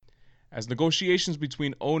As negotiations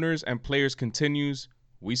between owners and players continues,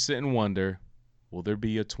 we sit and wonder, will there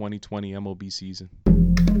be a 2020 MLB season?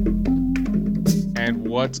 And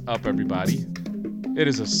what's up, everybody? It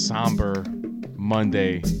is a somber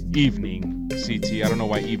Monday evening. CT, I don't know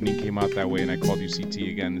why evening came out that way and I called you CT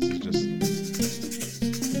again. This is just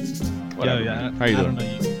whatever. Yeah, How you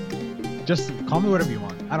doing? Just call me whatever you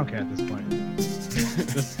want. I don't care at this point.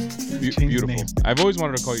 Beautiful. I've always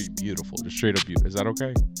wanted to call you beautiful. Just straight up beautiful. Is that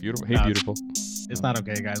okay? Beautiful. Hey, beautiful. It's not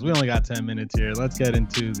okay, guys. We only got 10 minutes here. Let's get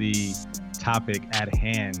into the topic at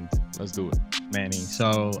hand. Let's do it, Manny.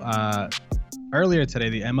 So earlier today,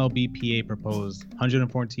 the MLBPA proposed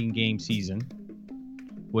 114 game season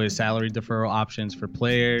with salary deferral options for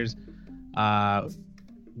players.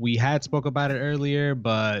 We had spoke about it earlier,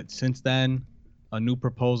 but since then, a new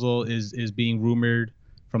proposal is being rumored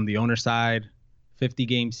from the owner side. 50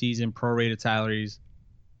 game season, prorated salaries.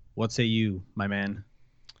 What say you, my man?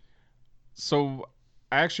 So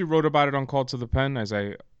I actually wrote about it on Call to the Pen, as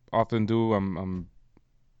I often do. I'm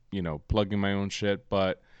plugging my own shit,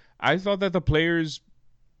 but I thought that the players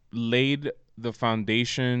laid the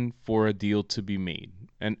foundation for a deal to be made.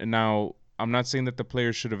 And now I'm not saying that the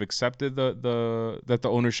players should have accepted that the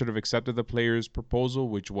owner should have accepted the players' proposal,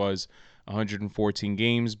 which was 114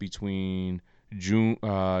 games between June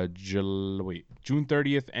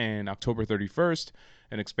 30th and October 31st,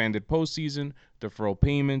 an expanded postseason, deferral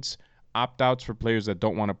payments, opt-outs for players that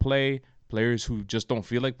don't want to play, players who just don't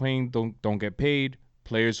feel like playing don't get paid,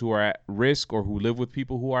 players who are at risk or who live with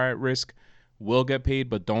people who are at risk will get paid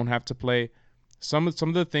but don't have to play. Some of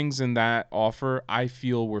the things in that offer I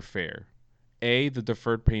feel were fair. A, the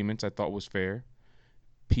deferred payments I thought was fair.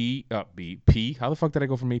 P. How the fuck did I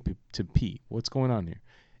go from A to P? What's going on here?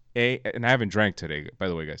 A, and I haven't drank today, by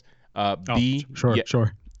the way, guys. B, sure.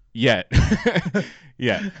 Yeah.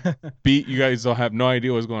 Yeah. B, you guys don't have no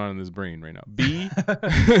idea what's going on in this brain right now. B,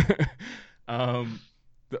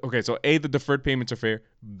 okay, so A, the deferred payments are fair.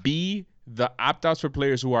 B, the opt-outs for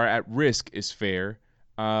players who are at risk is fair.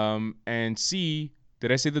 And C,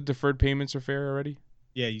 did I say the deferred payments are fair already?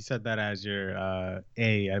 Yeah, you said that as your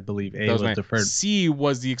A, I believe. A was deferred. C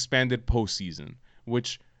was the expanded postseason,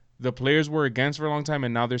 which the players were against for a long time,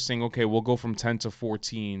 and now they're saying, okay, we'll go from 10 to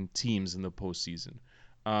 14 teams in the postseason.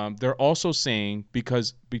 They're also saying,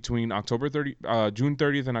 because between June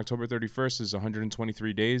 30th and October 31st is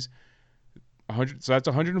 123 days, so that's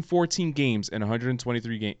 114 games in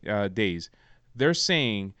 123 days. They're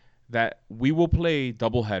saying that we will play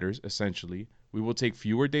doubleheaders, essentially. We will take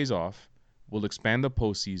fewer days off. We'll expand the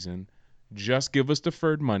postseason. Just give us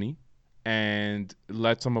deferred money and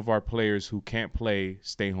let some of our players who can't play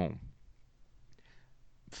stay home.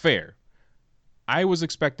 Fair. I was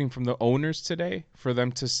expecting from the owners today for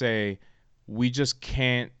them to say, we just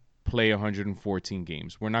can't play 114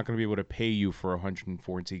 games. We're not going to be able to pay you for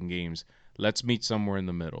 114 games. Let's meet somewhere in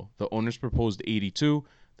the middle. The owners proposed 82.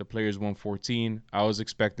 The players 114. I was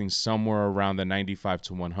expecting somewhere around the 95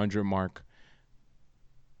 to 100 mark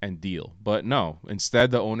and deal. But no,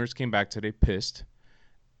 instead the owners came back today pissed,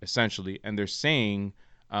 essentially, and they're saying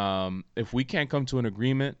if we can't come to an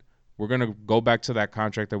agreement, we're going to go back to that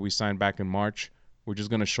contract that we signed back in March. We're just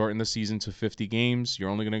going to shorten the season to 50 games. You're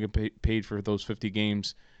only going to get paid for those 50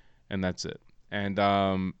 games, and that's it. And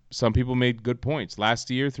some people made good points. Last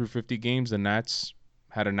year, through 50 games, the Nats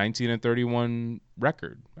had a 19-31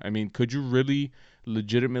 record. I mean, could you really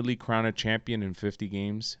legitimately crown a champion in 50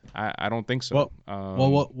 games? I don't think so.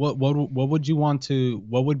 What would you want to?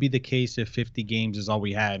 What would be the case if 50 games is all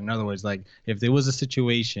we had? In other words, like if there was a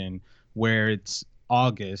situation where it's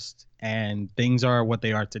August and things are what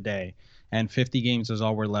they are today, and 50 games is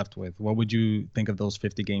all we're left with, what would you think of those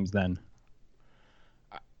 50 games then?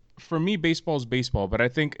 For me, baseball is baseball, but I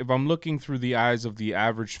think if I'm looking through the eyes of the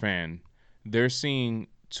average fan, they're seeing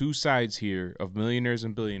two sides here of millionaires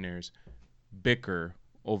and billionaires bicker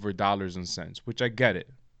over dollars and cents, which I get it.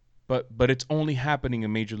 But it's only happening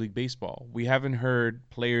in Major League Baseball. We haven't heard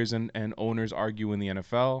players and owners argue in the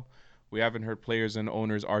NFL. We haven't heard players and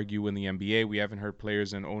owners argue in the NBA. We haven't heard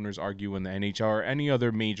players and owners argue in the NHL or any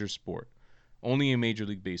other major sport. Only in Major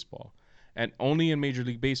League Baseball. And only in Major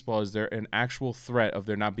League Baseball is there an actual threat of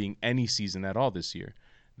there not being any season at all this year.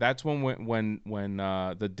 That's when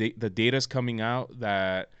the data's coming out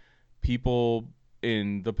that people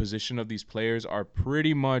in the position of these players are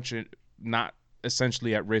pretty much not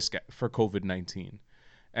essentially at risk for COVID-19.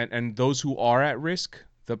 And those who are at risk,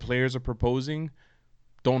 the players are proposing,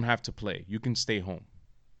 don't have to play. You can stay home.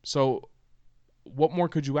 So what more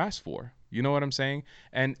could you ask for? You know what I'm saying?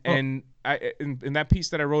 And I in that piece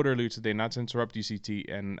that I wrote earlier today, not to interrupt you, CT,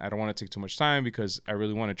 and I don't want to take too much time because I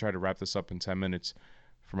really want to try to wrap this up in 10 minutes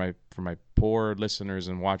for my poor listeners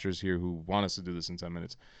and watchers here who want us to do this in 10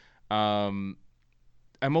 minutes.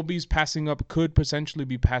 MLB's could potentially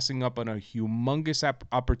be passing up on a humongous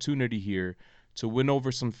opportunity here to win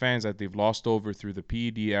over some fans that they've lost over through the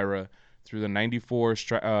PED era, through the 94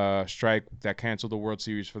 strike that canceled the World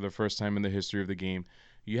Series for the first time in the history of the game.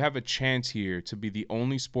 You have a chance here to be the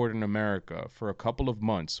only sport in America for a couple of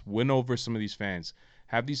months, win over some of these fans,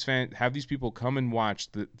 have these people come and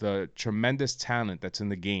watch the tremendous talent that's in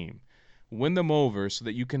the game, win them over so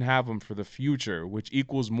that you can have them for the future, which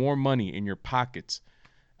equals more money in your pockets.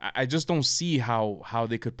 I just don't see how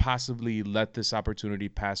they could possibly let this opportunity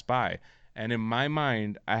pass by. And in my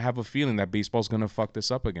mind, I have a feeling that baseball's gonna fuck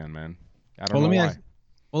this up again, man. I don't know why.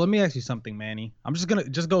 Let me ask you something, Manny. I'm just gonna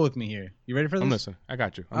go with me here. You ready for this? I'm listening. I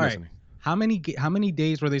got you. I'm listening. Right. How many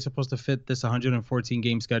days were they supposed to fit this 114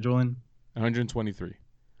 game schedule in? 123.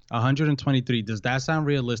 123. Does that sound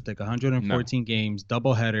realistic? 114 games,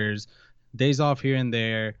 double headers, days off here and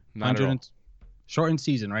there. Not at all. Shortened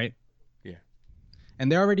season, right? Yeah. And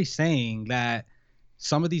they're already saying that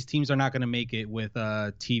some of these teams are not going to make it with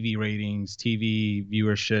TV ratings, TV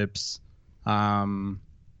viewerships,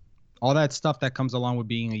 all that stuff that comes along with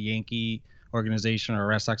being a Yankee organization or a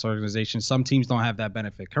Red Sox organization. Some teams don't have that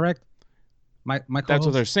benefit, correct? My That's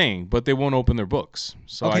what they're saying, but they won't open their books.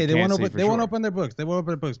 So okay, they won't open their books. They won't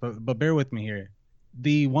open their books, but bear with me here.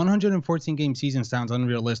 The 114 game season sounds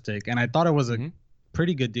unrealistic, and I thought it was a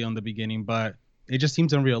pretty good deal in the beginning, but it just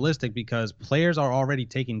seems unrealistic because players are already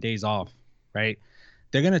taking days off, right?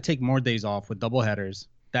 They're going to take more days off with double headers.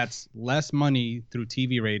 That's less money through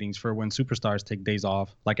TV ratings for when superstars take days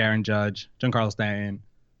off, like Aaron Judge, Giancarlo Stanton,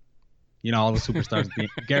 all the superstars.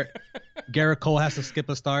 Garrett Cole has to skip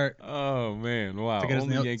a start. Oh man, wow!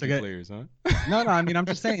 Only Yankee players, huh? No. I mean, I'm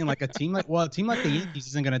just saying, like a team like the Yankees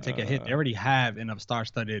isn't gonna take a hit. They already have enough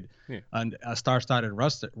star-studded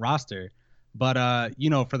roster. But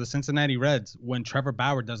for the Cincinnati Reds, when Trevor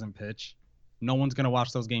Bauer doesn't pitch, no one's gonna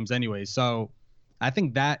watch those games anyway. So, I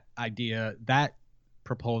think that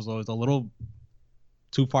proposal is a little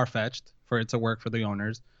too far-fetched for it to work for the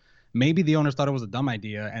owners. Maybe the owners thought it was a dumb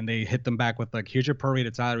idea and they hit them back with like, here's your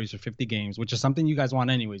prorated salaries for 50 games, which is something you guys want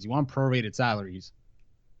anyways. You want prorated salaries.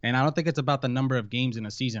 And I don't think it's about the number of games in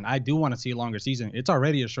a season. I do want to see a longer season. It's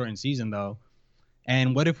already a shortened season though.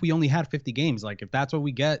 And what if we only had 50 games? Like if that's what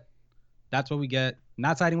we get, that's what we get.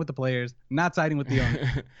 Not siding with the players, not siding with the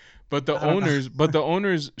owners. but the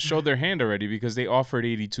owners showed their hand already because they offered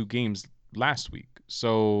 82 games last week.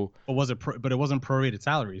 So but it wasn't prorated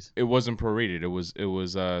salaries. It wasn't prorated. It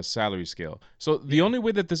was a salary scale. So the only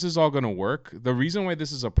way that this is all going to work, the reason why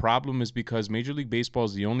this is a problem is because Major League Baseball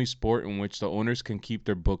is the only sport in which the owners can keep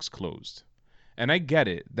their books closed. And I get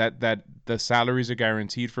it that the salaries are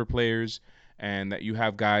guaranteed for players and that you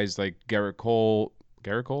have guys like Garrett Cole.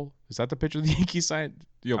 Garrett Cole? Is that the pitcher of the Yankees side?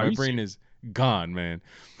 Yo, my brain is gone, man.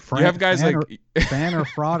 You have guys fan or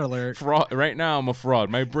fraud alert. Fraud. Right now, I'm a fraud.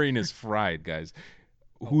 My brain is fried, guys.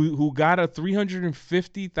 Who got a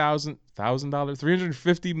 $350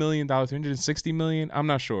 million, $360 million, I'm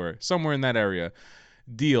not sure, somewhere in that area,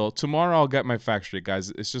 deal. Tomorrow I'll get my facts straight,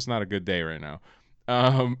 guys. It's just not a good day right now.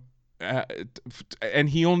 And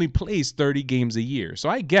he only plays 30 games a year. So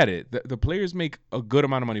I get it. The players make a good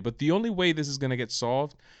amount of money. But the only way this is going to get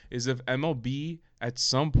solved is if MLB at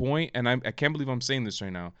some point, and I can't believe I'm saying this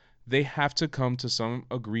right now, they have to come to some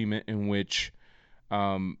agreement in which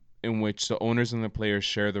the owners and the players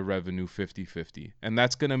share the revenue 50-50. And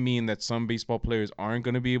that's going to mean that some baseball players aren't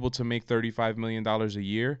going to be able to make $35 million a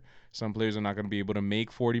year. Some players are not going to be able to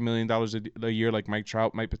make $40 million a year like Mike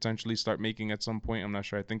Trout might potentially start making at some point. I'm not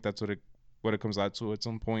sure. I think that's what it comes out to at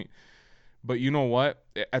some point. But you know what?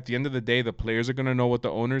 At the end of the day, the players are going to know what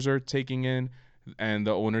the owners are taking in, and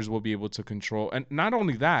the owners will be able to control. And not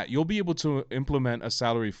only that, you'll be able to implement a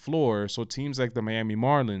salary floor so teams like the Miami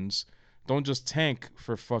Marlins don't just tank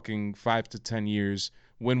for fucking 5 to 10 years,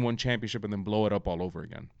 win one championship, and then blow it up all over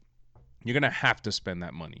again. You're going to have to spend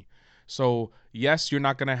that money. So, yes, you're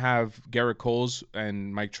not going to have Garrett Coles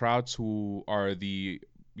and Mike Trouts, who are the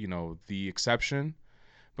exception,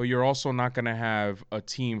 but you're also not going to have a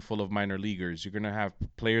team full of minor leaguers. You're going to have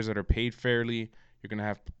players that are paid fairly. You're going to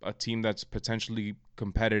have a team that's potentially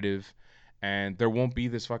competitive, and there won't be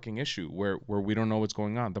this fucking issue where we don't know what's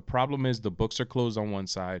going on. The problem is the books are closed on one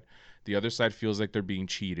side. The other side feels like they're being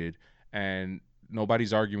cheated, and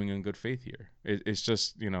nobody's arguing in good faith here. It's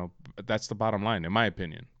just, that's the bottom line, in my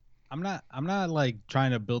opinion. I'm not like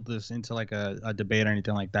trying to build this into like a debate or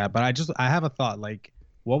anything like that, but I have a thought. Like,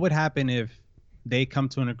 what would happen if they come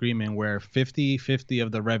to an agreement where 50-50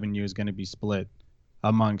 of the revenue is going to be split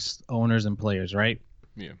amongst owners and players, right?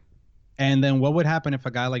 Yeah. And then what would happen if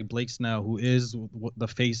a guy like Blake Snell, who is the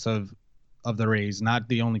face of the Rays, not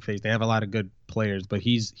the only face. They have a lot of good players, but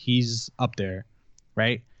he's up there,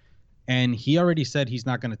 right? And he already said he's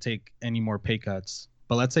not going to take any more pay cuts.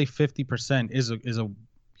 But let's say 50% is a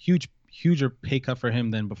huger pay cut for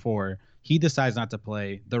him than before. He decides not to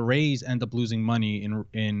play. The Rays end up losing money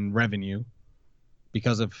in revenue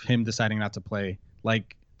because of him deciding not to play.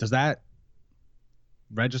 Like, does that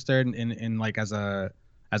register in like as a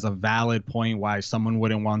valid point why someone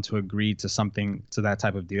wouldn't want to agree to something to that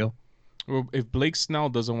type of deal? Well, if Blake Snell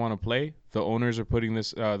doesn't want to play, the owners are putting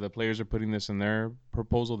this, the players are putting this in their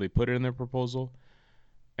proposal. They put it in their proposal,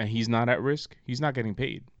 and he's not at risk. He's not getting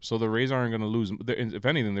paid. So the Rays aren't going to lose. If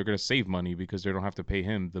anything, they're going to save money because they don't have to pay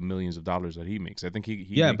him the millions of dollars that he makes. I think he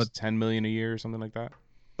Yeah, makes but 10 million a year or something like that.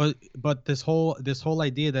 but this whole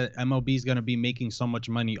idea that MLB is going to be making so much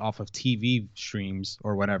money off of TV streams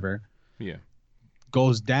or whatever Yeah.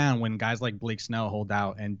 goes down when guys like Blake Snell hold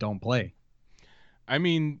out and don't play. I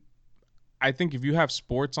mean, I think if you have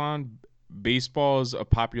sports on, baseball is a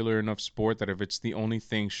popular enough sport that if it's the only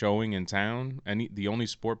thing showing in town, and the only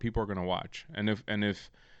sport people are going to watch, and if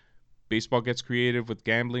baseball gets creative with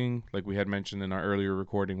gambling, like we had mentioned in our earlier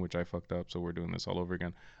recording, which I fucked up, so we're doing this all over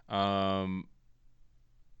again.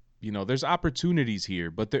 There's opportunities here,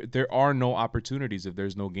 but there are no opportunities if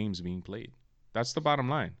there's no games being played. That's the bottom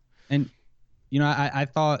line. And I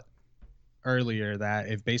thought earlier that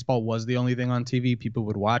if baseball was the only thing on TV, people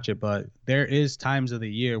would watch it, but there is times of the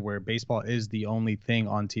year where baseball is the only thing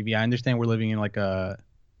on TV. I understand we're living in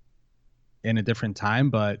a different time,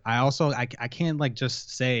 but I can't like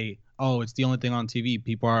just say, oh, it's the only thing on TV.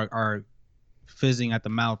 People are fizzing at the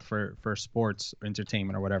mouth for sports or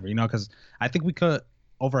entertainment or whatever, because I think we could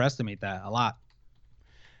overestimate that a lot.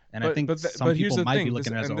 And I think some here's people the might thing. be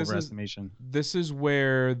looking at it as overestimation. This is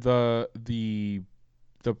where the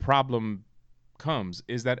problem comes,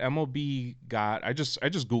 is that MLB got. I just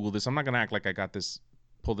Googled this. I'm not gonna act like I got this,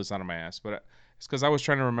 pulled this out of my ass, but it's because I was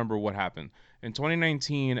trying to remember what happened. In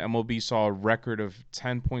 2019, MLB saw a record of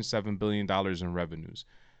 $10.7 billion in revenues.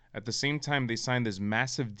 At the same time, they signed this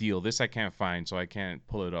massive deal. This I can't find, so I can't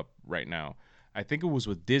pull it up right now. I think it was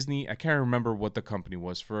with Disney. I can't remember what the company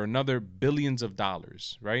was, for another billions of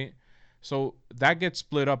dollars, right? So that gets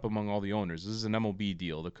split up among all the owners. This is an MLB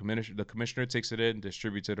deal. The commissioner takes it in,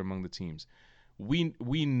 distributes it among the teams.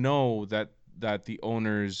 We know that the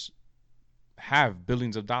owners have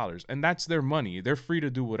billions of dollars, and that's their money. They're free to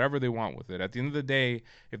do whatever they want with it. At the end of the day,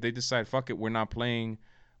 if they decide, fuck it, we're not playing,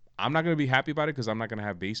 I'm not going to be happy about it because I'm not going to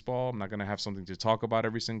have baseball. I'm not going to have something to talk about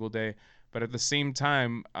every single day. But at the same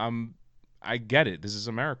time, I get it. This is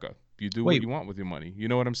America. You do what you want with your money. You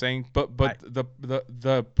know what I'm saying? But what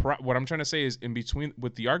I'm trying to say is, in between,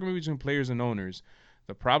 with the argument between players and owners,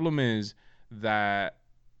 the problem is that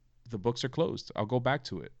the books are closed. I'll go back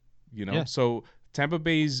to it. Yeah. So Tampa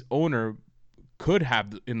Bay's owner could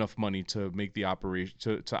have enough money to make the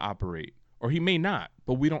operation to operate, or he may not.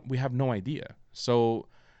 But we have no idea. So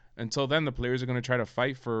until then, the players are going to try to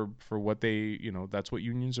fight for what they, that's what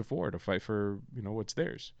unions are for, to fight for, what's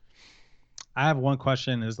theirs. I have one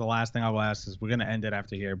question. This is the last thing I will ask. Is we're gonna end it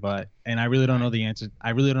after here, and I really don't know the answer. I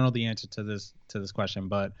really don't know the answer to this question.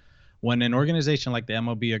 But when an organization like the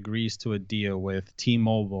MLB agrees to a deal with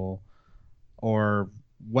T-Mobile or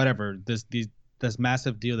whatever, this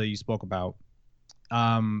massive deal that you spoke about,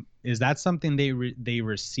 is that something they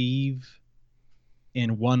receive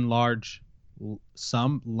in one large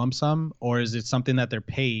lump sum, or is it something that they're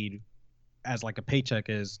paid as like a paycheck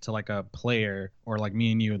is to like a player, or like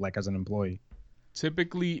me and you, like as an employee?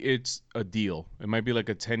 Typically, it's a deal. It might be like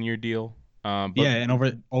a 10-year deal. But yeah, and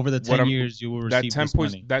over the 10 years, you will receive this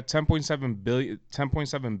money. That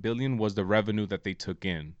 10.7 billion was the revenue that they took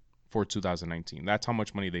in for 2019. That's how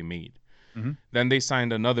much money they made. Mm-hmm. Then they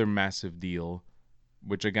signed another massive deal,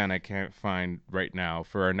 which again I can't find right now.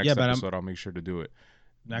 For our next episode, I'll make sure to do it.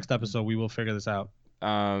 Next episode, we will figure this out.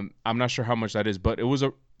 I'm not sure how much that is, but it was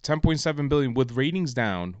a 10.7 billion. With ratings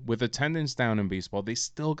down, with attendance down in baseball, they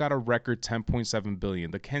still got a record 10.7 billion.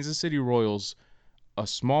 The Kansas City Royals, a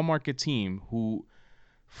small market team who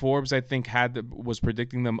Forbes, I think, was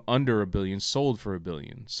predicting them under $1 billion, sold for $1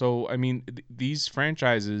 billion. So I mean, these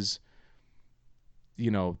franchises,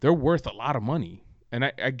 they're worth a lot of money, and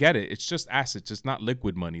I get it. It's just assets. It's not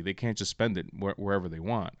liquid money. They can't just spend it wherever they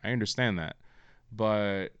want. I understand that,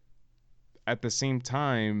 but at the same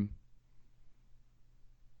time,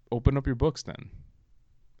 open up your books then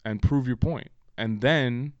and prove your point. And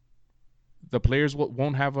then the players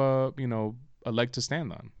won't have a leg to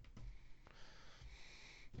stand on.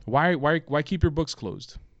 Why keep your books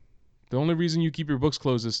closed? The only reason you keep your books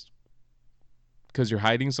closed is because you're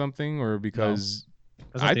hiding something, or because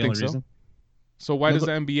That's not I the think only so. reason. So why does Look,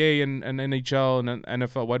 the NBA and NHL and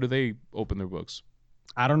NFL, why do they open their books?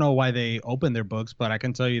 I don't know why they open their books, but I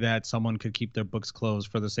can tell you that someone could keep their books closed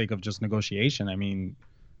for the sake of just negotiation. I mean,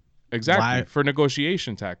 Exactly, why? for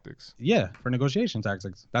negotiation tactics. Yeah, for negotiation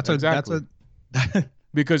tactics. That's Exactly. a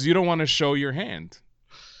Because you don't want to show your hand.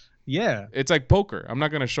 yeah. It's like poker. I'm not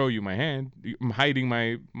going to show you my hand. I'm hiding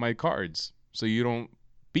my cards so you don't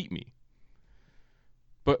beat me.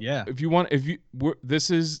 But Yeah.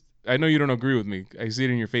 I know you don't agree with me. I see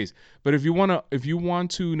it in your face. But if you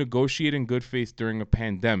want to negotiate in good faith during a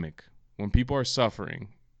pandemic, when people are suffering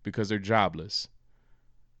because they're jobless,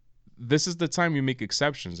 this is the time you make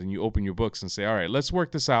exceptions and you open your books and say, all right, let's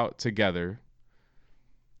work this out together.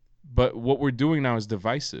 But what we're doing now is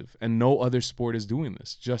divisive, and no other sport is doing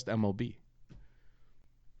this, just MLB.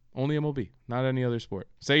 Only MLB, not any other sport.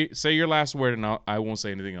 Say your last word, and I won't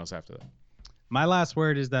say anything else after that. My last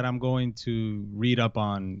word is that I'm going to read up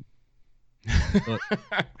on I'm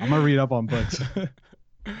going to read up on books.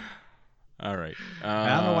 All right. I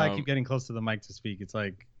don't know why I keep getting close to the mic to speak. It's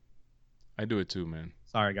like, I do it too, man.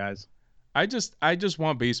 sorry, guys. I just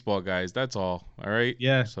want baseball, guys. That's all. All right.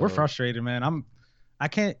 Yeah, So- we're frustrated, man. I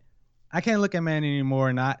can't look at Manny anymore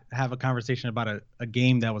and not have a conversation about a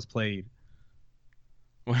game that was played.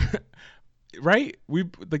 Right?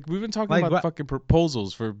 We've been talking Like about what- fucking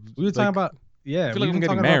proposals for. We were talking about I feel like I'm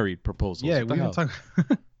getting married. Proposals. Yeah, What the we've been hell?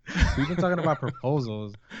 talking. We've been talking about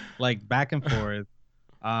proposals, like back and forth.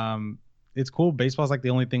 It's cool. Baseball's like the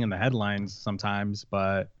only thing in the headlines sometimes,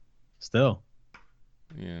 but still.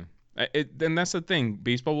 Yeah. And that's the thing.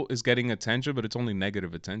 Baseball is getting attention, but it's only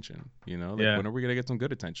negative attention. You know, like, Yeah. when are we gonna get some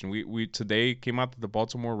good attention? We today came out that the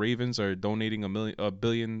Baltimore Ravens are donating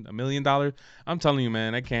 $1 million. I'm telling you,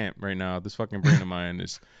 man, I can't right now. This fucking brain of mine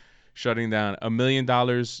is shutting down. $1 million,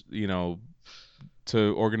 you know,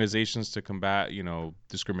 to organizations to combat, you know,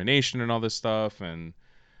 discrimination and all this stuff, and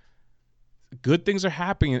good things are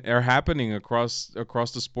happening across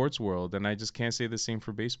the sports world, and I just can't say the same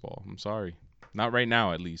for baseball. I'm sorry. Not right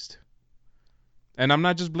now, at least. And I'm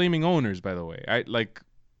not just blaming owners, by the way.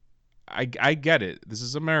 I get it. This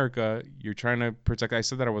is America. You're trying to protect. I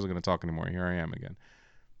said that I wasn't going to talk anymore. Here I am again.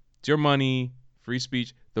 It's your money, free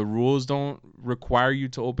speech. The rules don't require you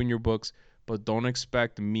to open your books, but don't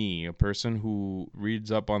expect me, a person who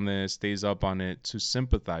reads up on this, stays up on it, to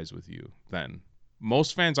sympathize with you then.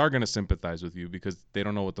 Most fans are going to sympathize with you because they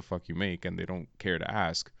don't know what the fuck you make and they don't care to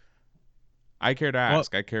ask. I care to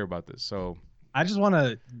ask. I care about this. So I just want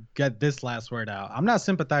to get this last word out. I'm not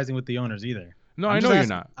sympathizing with the owners either. no, I'm I just know asking-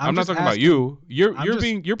 you're not. I'm I'm not just talking about asking- you. I'm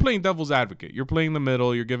just- You're playing devil's advocate. You're playing the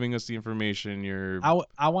middle. You're giving us the information.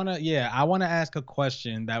 I want to ask a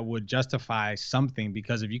question that would justify something,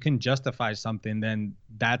 because if you can justify something, then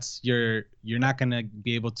you're not going to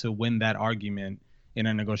be able to win that argument in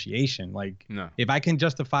a negotiation. Like, No. if I can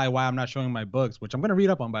justify why I'm not showing my books, which I'm going to read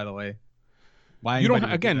up on, by the way. Why You don't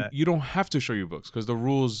anybody would do that. you don't have to show your books because the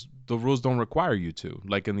rules don't require you to,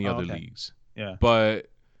 like in the other okay. leagues. Yeah.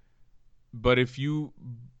 But if you,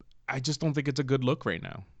 I just don't think it's a good look right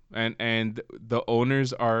now. And the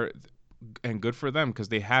owners are, and good for them because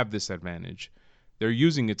they have this advantage. They're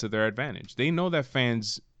using it to their advantage. They know that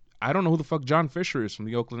fans. I don't know who the fuck John Fisher is from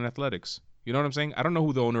the Oakland Athletics. You know what I'm saying? I don't know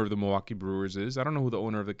who the owner of the Milwaukee Brewers is. I don't know who the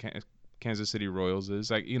owner of the Kansas City Royals is.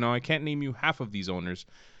 Like, you know, I can't name you half of these owners.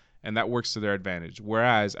 And that works to their advantage.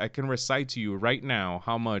 Whereas I can recite to you right now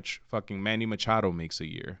how much fucking Manny Machado makes a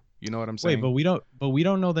year. You know what I'm saying? Wait, but we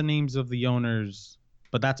don't know the names of the owners.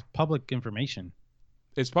 But that's public information.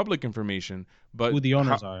 It's public information, but Who the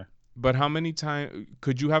owners are. But how many times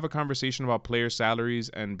could you have a conversation about player salaries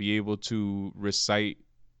and be able to recite,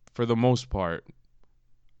 for the most part,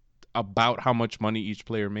 about how much money each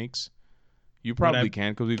player makes? You probably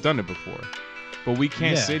can because we've done it before. But we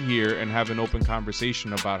can't sit here and have an open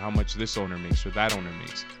conversation about how much this owner makes or that owner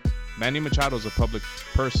makes. Manny Machado is a public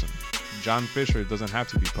person. John Fisher doesn't have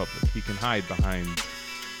to be public. He can hide behind,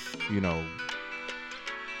 you know,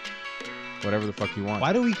 whatever the fuck he wants.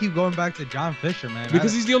 Why do we keep going back to John Fisher, man?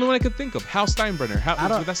 Because he's the only one I could think of. Hal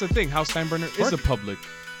Steinbrenner. That's the thing. Hal Steinbrenner is a public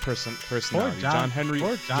personality. John Henry.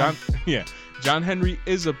 John Henry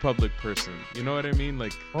is a public person. You know what I mean?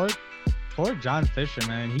 Like, poor John Fisher,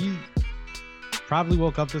 man. He probably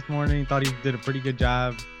woke up this morning, thought he did a pretty good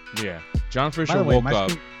job. Yeah. John Fisher woke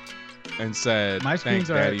up and said, "Thanks,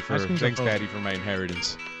 Daddy, for my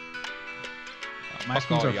inheritance." My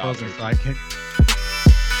screens are frozen, so I can't.